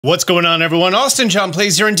What's going on, everyone? Austin John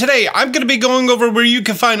Plays here, and today I'm going to be going over where you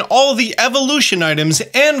can find all the evolution items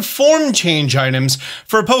and form change items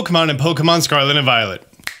for Pokemon in Pokemon Scarlet and Violet.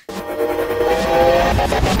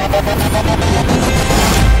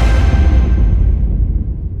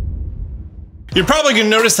 You're probably going to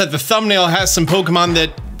notice that the thumbnail has some Pokemon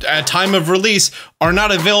that, at time of release, are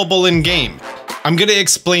not available in-game. I'm going to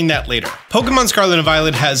explain that later. Pokemon Scarlet and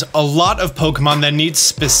Violet has a lot of Pokemon that need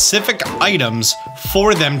specific items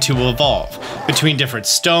for them to evolve, between different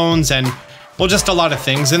stones and, well, just a lot of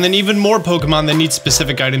things, and then even more Pokemon that need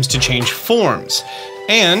specific items to change forms.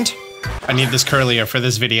 And I need this curlier for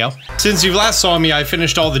this video. Since you last saw me, I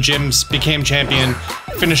finished all the gyms, became champion,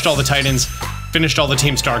 finished all the Titans, finished all the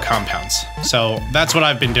Team Star compounds. So that's what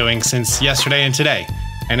I've been doing since yesterday and today.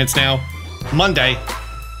 And it's now Monday.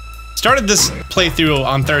 Started this playthrough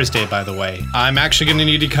on Thursday, by the way. I'm actually going to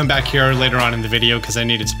need to come back here later on in the video because I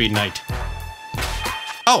need it to be night.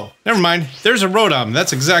 Oh, never mind. There's a Rotom.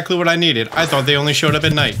 That's exactly what I needed. I thought they only showed up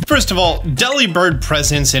at night. First of all, Delibird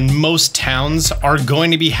presents in most towns are going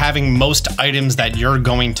to be having most items that you're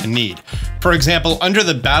going to need. For example, under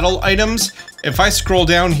the battle items, if I scroll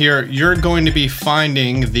down here, you're going to be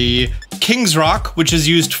finding the King's Rock, which is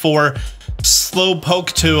used for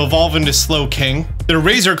Slowpoke to evolve into Slowking. The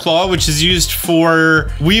Razor Claw, which is used for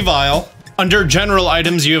Weavile. Under general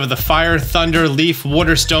items, you have the Fire, Thunder, Leaf,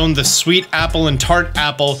 Waterstone, the Sweet Apple, and Tart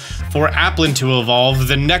Apple for Applin to evolve,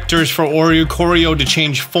 the Nectars for Oricorio to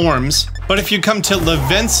change forms. But if you come to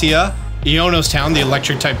Lavencia, Ionos Town, the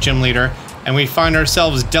Electric type gym leader, and we find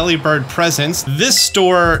ourselves Delibird Presents, this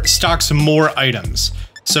store stocks more items.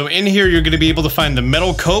 So in here, you're going to be able to find the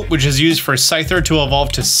Metal Coat, which is used for Scyther to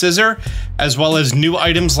evolve to Scissor, as well as new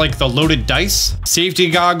items like the Loaded Dice, Safety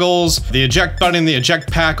Goggles, the Eject Button, the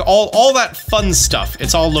Eject Pack, all that fun stuff.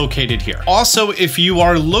 It's all located here. Also, if you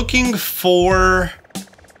are looking for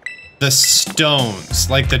the stones,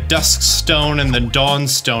 like the Dusk Stone and the Dawn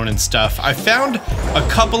Stone and stuff, I found a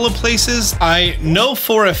couple of places. I know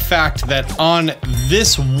for a fact that on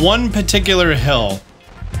this one particular hill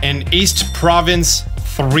in East Province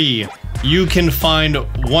 3, you can find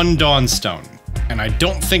one Dawnstone, and I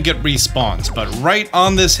don't think it respawns, but right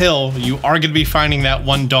on this hill, you are going to be finding that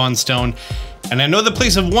one Dawnstone, and I know the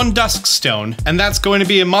place of one Duskstone, and that's going to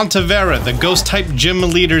be in Montevera, the Ghost-type gym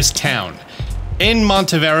leader's town. In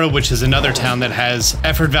Montevera, which is another town that has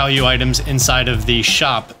effort value items inside of the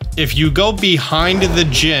shop, if you go behind the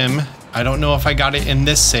gym, I don't know if I got it in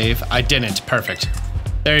this save, I didn't, perfect.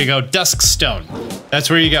 There you go, Duskstone. That's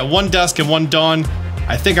where you got one Dusk and one Dawn.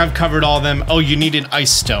 I think I've covered all of them. Oh, you need an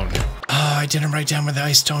Ice Stone. Oh, I didn't write down where the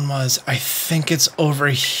Ice Stone was. I think it's over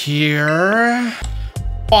here.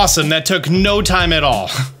 Awesome, that took no time at all.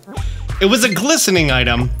 It was a glistening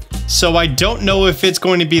item, so I don't know if it's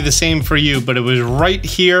going to be the same for you, but it was right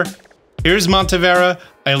here. Here's Montevera.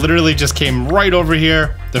 I literally just came right over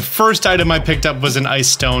here. The first item I picked up was an Ice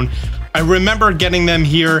Stone. I remember getting them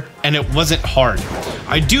here, and it wasn't hard.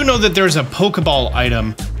 I do know that there's a Pokeball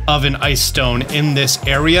item of an Ice Stone in this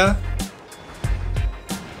area,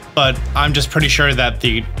 but I'm just pretty sure that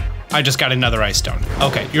I just got another Ice Stone.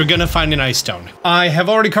 Okay, you're gonna find an Ice Stone. I have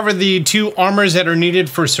already covered the 2 armors that are needed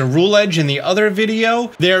for Ceruledge in the other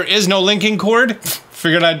video. There is no linking cord.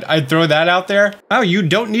 Figured I'd throw that out there. Oh, you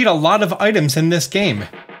don't need a lot of items in this game.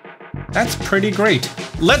 That's pretty great.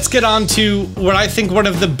 Let's get on to what I think one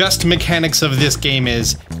of the best mechanics of this game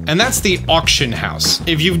is, and that's the auction house.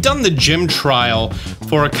 If you've done the gym trial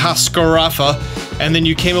for a Cascarafa, and then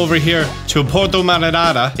you came over here to Porto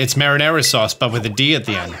Marinada, it's marinara sauce, but with a D at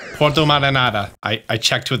the end. Porto Marinada. I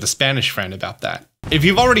checked with a Spanish friend about that. If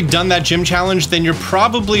you've already done that gym challenge, then you're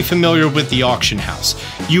probably familiar with the auction house.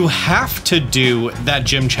 You have to do that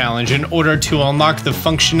gym challenge in order to unlock the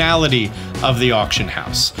functionality of the auction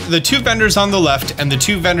house. The 2 vendors on the left and the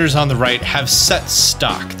 2 vendors on the right have set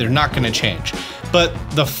stock. They're not going to change. But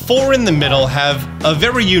the 4 in the middle have a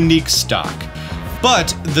very unique stock.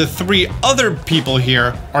 But the 3 other people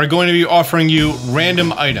here are going to be offering you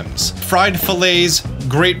random items: fried fillets,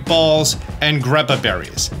 great balls, and greppa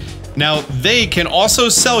berries. Now, they can also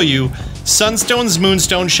sell you Sunstones,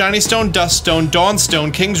 Moonstone, Shiny Stone, Dust Stone,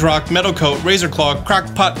 Dawnstone, King's Rock, Metal Coat, Razor Claw,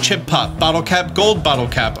 Crock Pot, Chip Pot, Bottle Cap, Gold Bottle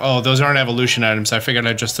Cap. Oh, those aren't evolution items. I figured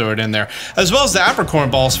I'd just throw it in there. As well as the Apricorn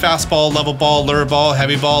Balls: Fastball, Level Ball, Lure Ball,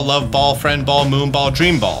 Heavy Ball, Love Ball, Friend Ball, Moon Ball,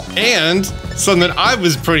 Dream Ball. And something I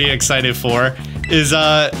was pretty excited for is,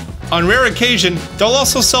 on rare occasion, they'll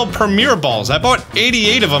also sell Premier Balls. I bought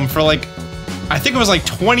 88 of them for like, I think it was like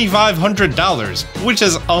 $2,500, which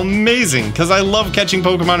is amazing because I love catching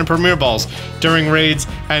Pokemon in Premier Balls during raids,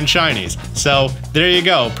 and shinies. So there you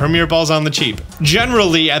go, Premier Balls on the cheap.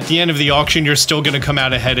 Generally, at the end of the auction, you're still gonna come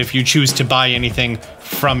out ahead if you choose to buy anything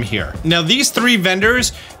from here. Now, these 3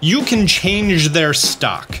 vendors, you can change their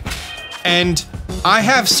stock. And I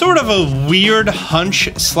have sort of a weird hunch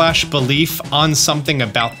 / belief on something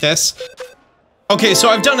about this. Okay, so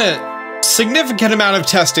I've done a significant amount of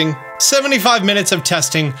testing, 75 minutes of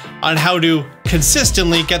testing on how to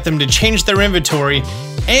consistently get them to change their inventory,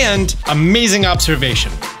 and amazing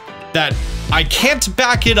observation that I can't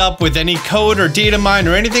back it up with any code or data mine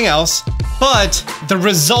or anything else, but the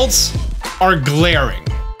results are glaring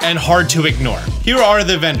and hard to ignore. Here are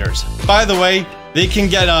the vendors. By the way, they can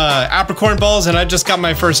get Apricorn Balls, and I just got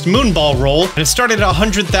my first Moon Ball roll, and it started at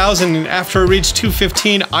 100,000, and after it reached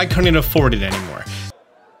 215, I couldn't afford it anymore.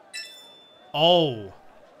 Oh.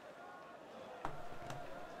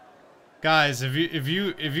 Guys, if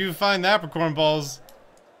you find the Apricorn Balls,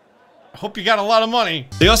 I hope you got a lot of money.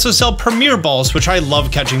 They also sell Premier Balls, which I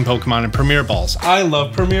love catching Pokemon in Premier Balls. I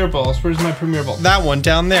love Premier Balls. Where's my Premier Ball? That one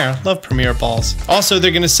down there. Love Premier Balls. Also,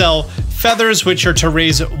 they're gonna sell Feathers, which are to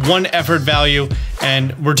raise 1 effort value,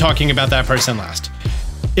 and we're talking about that person last.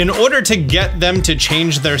 In order to get them to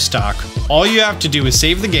change their stock, all you have to do is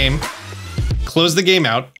save the game, close the game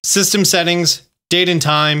out, system settings, date and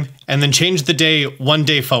time, and then change the day 1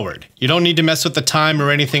 day forward. You don't need to mess with the time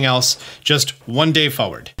or anything else, just 1 day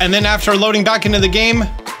forward. And then after loading back into the game,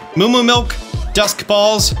 Moo Moo Milk, Dusk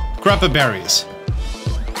Balls, Grappa Berries.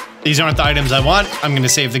 These aren't the items I want. I'm gonna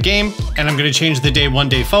save the game, and I'm gonna change the day 1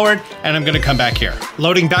 day forward, and I'm gonna come back here.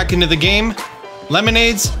 Loading back into the game,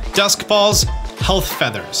 Lemonades, Dusk Balls, Health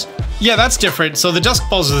Feathers. Yeah, that's different. So the Dusk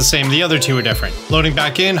Balls are the same, the other 2 are different. Loading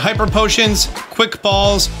back in, Hyper Potions, Quick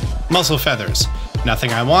Balls, Muscle Feathers.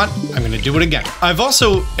 Nothing I want, I'm gonna do it again. I've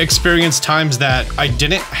also experienced times that I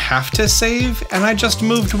didn't have to save, and I just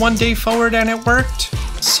moved 1 day forward and it worked.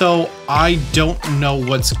 So I don't know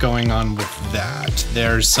what's going on with that.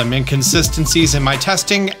 There's some inconsistencies in my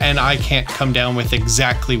testing, and I can't come down with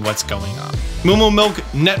exactly what's going on. Moo Moo Milk,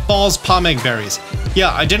 Net Balls, Palm Egg Berries.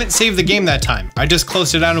 Yeah, I didn't save the game that time. I just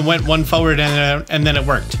closed it out and went 1 forward, and then it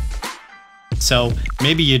worked. So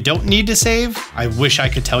maybe you don't need to save. I wish I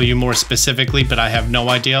could tell you more specifically, but I have no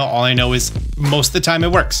idea. All I know is most of the time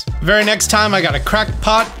it works. Very next time I got a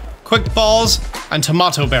Crackpot, Quick Balls, and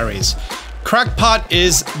Tomato Berries. Crackpot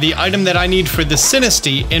is the item that I need for the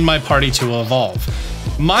Sinistea in my party to evolve.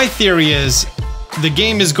 My theory is the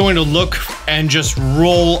game is going to look and just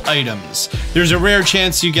roll items. There's a rare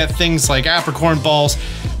chance you get things like Apricorn Balls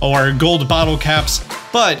or gold bottle caps,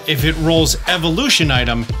 but if it rolls evolution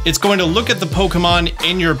item, it's going to look at the Pokemon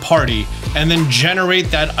in your party and then generate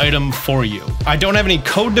that item for you. I don't have any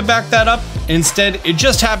code to back that up. Instead, it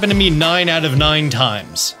just happened to me 9 out of 9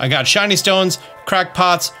 times. I got Shiny Stones,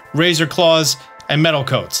 Crackpots, Razor Claws, and Metal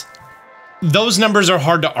Coats. Those numbers are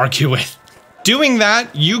hard to argue with. Doing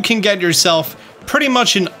that, you can get yourself pretty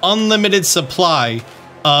much an unlimited supply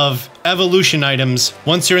of evolution items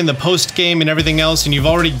once you're in the post game and everything else, and you've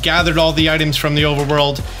already gathered all the items from the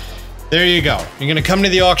overworld. There you go. You're gonna come to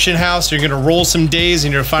the auction house, you're gonna roll some days,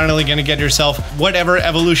 and you're finally gonna get yourself whatever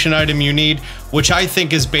evolution item you need, which I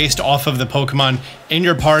think is based off of the Pokemon in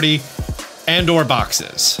your party and or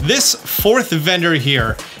boxes. This 4th vendor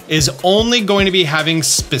here is only going to be having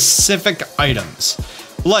specific items,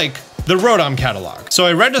 like the Rotom catalog. So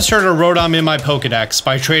I registered a Rotom in my Pokedex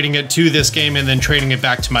by trading it to this game and then trading it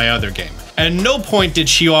back to my other game. At no point did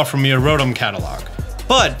she offer me a Rotom catalog.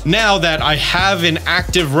 But now that I have an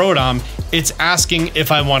active Rotom, it's asking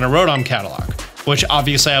if I want a Rotom catalog, which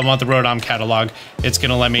obviously I want the Rotom catalog. It's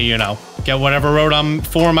gonna let me, you know, get whatever Rotom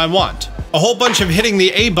form I want. A whole bunch of hitting the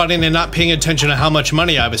A button and not paying attention to how much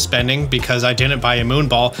money I was spending because I didn't buy a Moon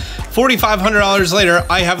Ball. $4,500 later,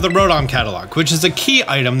 I have the Rotom catalog, which is a key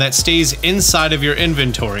item that stays inside of your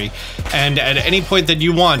inventory. And at any point that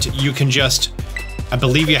you want, you can just, I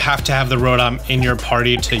believe you have to have the Rotom in your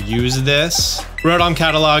party to use this. Rotom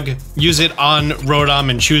catalog, use it on Rotom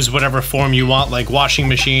and choose whatever form you want, like washing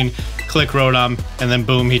machine, click Rotom, and then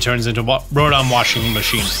boom, he turns into Rotom washing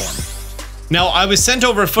machine form. Now, I was sent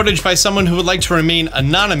over footage by someone who would like to remain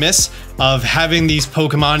anonymous of having these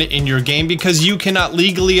Pokemon in your game because you cannot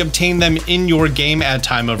legally obtain them in your game at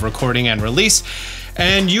time of recording and release.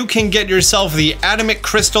 And you can get yourself the Adamant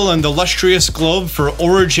Crystal and the Lustrous Globe for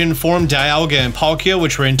Origin Form Dialga and Palkia,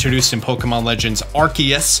 which were introduced in Pokemon Legends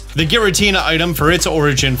Arceus, the Giratina item for its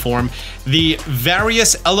Origin Form, the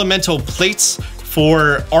various Elemental Plates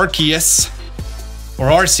for Arceus, or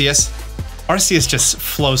Arceus. Arceus just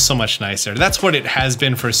flows so much nicer. That's what it has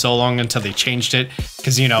been for so long until they changed it.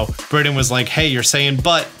 Because, you know, Britain was like, hey, you're saying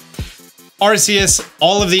but. Arceus,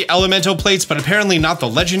 all of the elemental plates, but apparently not the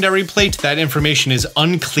legendary plate. That information is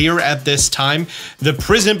unclear at this time. The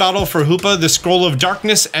prison bottle for Hoopa, the scroll of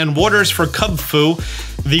darkness and waters for Kubfu,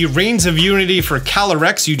 the reins of unity for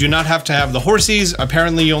Calyrex. You do not have to have the horsies.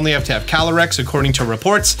 Apparently you only have to have Calyrex according to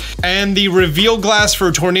reports. And the reveal glass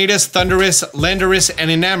for Tornadus, Thundurus, Landorus, and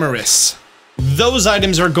Enamorus. Those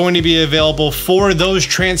items are going to be available for those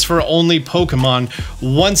transfer-only Pokemon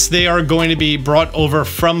once they are going to be brought over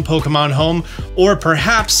from Pokemon Home, or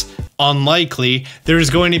perhaps, unlikely,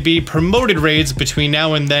 there's going to be promoted raids between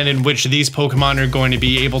now and then in which these Pokemon are going to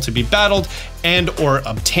be able to be battled and or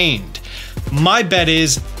obtained. My bet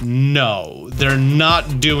is no, they're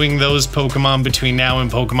not doing those Pokemon between now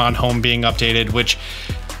and Pokemon Home being updated, which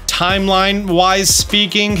timeline-wise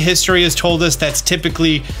speaking, history has told us that's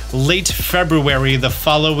typically late February the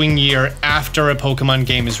following year after a Pokemon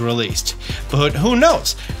game is released. But who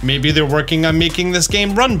knows? Maybe they're working on making this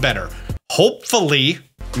game run better. Hopefully,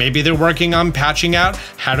 maybe they're working on patching out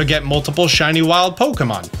how to get multiple shiny wild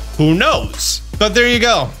Pokemon. Who knows? But there you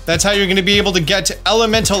go. That's how you're going to be able to get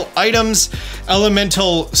elemental items,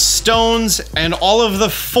 elemental stones, and all of the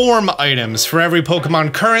form items for every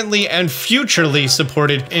Pokemon currently and futurely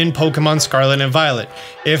supported in Pokemon Scarlet and Violet.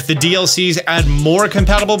 If the DLCs add more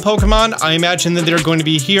compatible Pokemon, I imagine that they're going to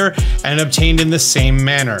be here and obtained in the same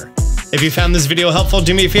manner. If you found this video helpful,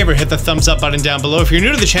 do me a favor, hit the thumbs up button down below. If you're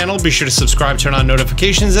new to the channel, be sure to subscribe, turn on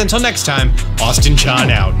notifications. Until next time, Austin John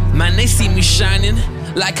out. Man, they see me shining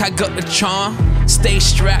like I got the charm. Stay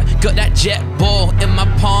strapped, got that jet ball in my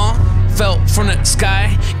palm. Felt from the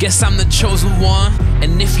sky, guess I'm the chosen one.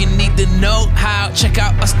 And if you need to know how, check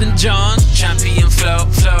out Austin John. Champion flow,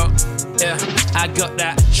 yeah, I got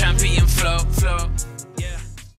that champion flow.